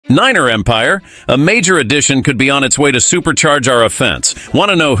Niner Empire, a major addition could be on its way to supercharge our offense. Want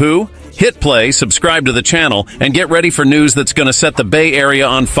to know who? Hit play, subscribe to the channel, and get ready for news that's going to set the Bay Area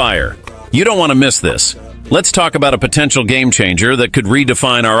on fire. You don't want to miss this. Let's talk about a potential game changer that could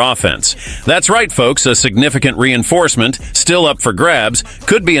redefine our offense. That's right, folks, a significant reinforcement, still up for grabs,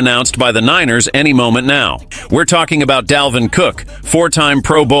 could be announced by the Niners any moment now. We're talking about Dalvin Cook, four-time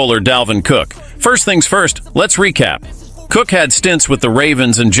Pro Bowler Dalvin Cook. First things first, let's recap. Cook had stints with the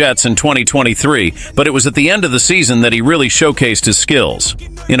Ravens and Jets in 2023, but it was at the end of the season that he really showcased his skills.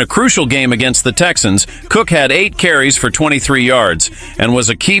 In a crucial game against the Texans, Cook had 8 carries for 23 yards and was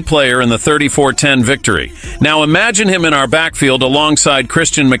a key player in the 34-10 victory. Now imagine him in our backfield alongside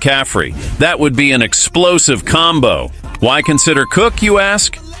Christian McCaffrey. That would be an explosive combo. Why consider Cook, you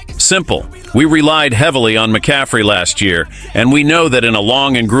ask? Simple. We relied heavily on McCaffrey last year, and we know that in a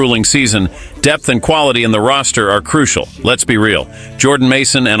long and grueling season, depth and quality in the roster are crucial. Let's be real. Jordan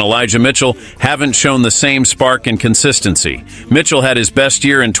Mason and Elijah Mitchell haven't shown the same spark and consistency. Mitchell had his best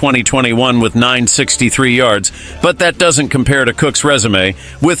year in 2021 with 963 yards, but that doesn't compare to Cook's resume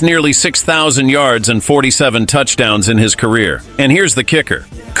with nearly 6,000 yards and 47 touchdowns in his career. And here's the kicker.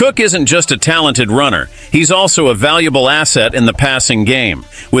 Cook isn't just a talented runner, he's also a valuable asset in the passing game.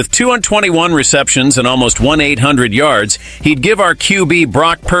 With 221 receptions and almost 1,800 yards, he'd give our QB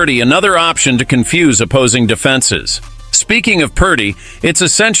Brock Purdy another option to confuse opposing defenses. Speaking of Purdy, it's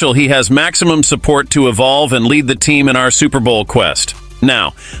essential he has maximum support to evolve and lead the team in our Super Bowl quest.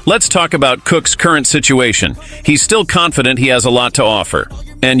 Now, let's talk about Cook's current situation. He's still confident he has a lot to offer.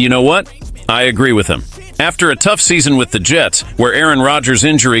 And you know what? I agree with him. After a tough season with the Jets, where Aaron Rodgers'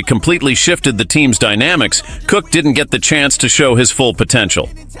 injury completely shifted the team's dynamics, Cook didn't get the chance to show his full potential.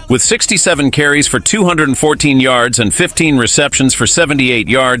 With 67 carries for 214 yards and 15 receptions for 78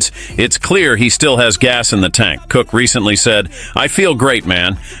 yards, it's clear he still has gas in the tank. Cook recently said, "I feel great,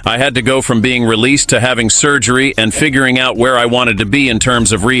 man. I had to go from being released to having surgery and figuring out where I wanted to be in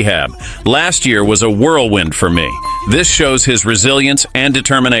terms of rehab. Last year was a whirlwind for me." This shows his resilience and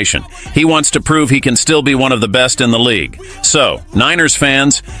determination. He wants to prove he can still be one of the best in the league. So, Niners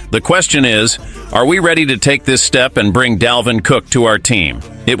fans, the question is, are we ready to take this step and bring Dalvin Cook to our team?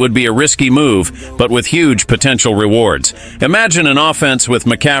 It would be a risky move, but with huge potential rewards. Imagine an offense with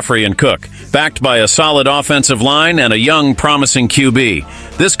McCaffrey and Cook, backed by a solid offensive line and a young, promising QB.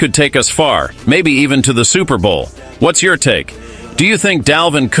 This could take us far, maybe even to the Super Bowl. What's your take? Do you think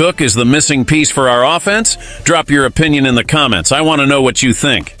Dalvin Cook is the missing piece for our offense? Drop your opinion in the comments. I want to know what you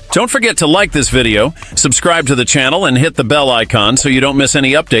think. Don't forget to like this video, subscribe to the channel, and hit the bell icon so you don't miss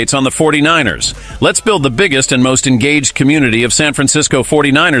any updates on the 49ers. Let's build the biggest and most engaged community of San Francisco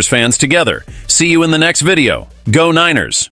 49ers fans together. See you in the next video. Go Niners!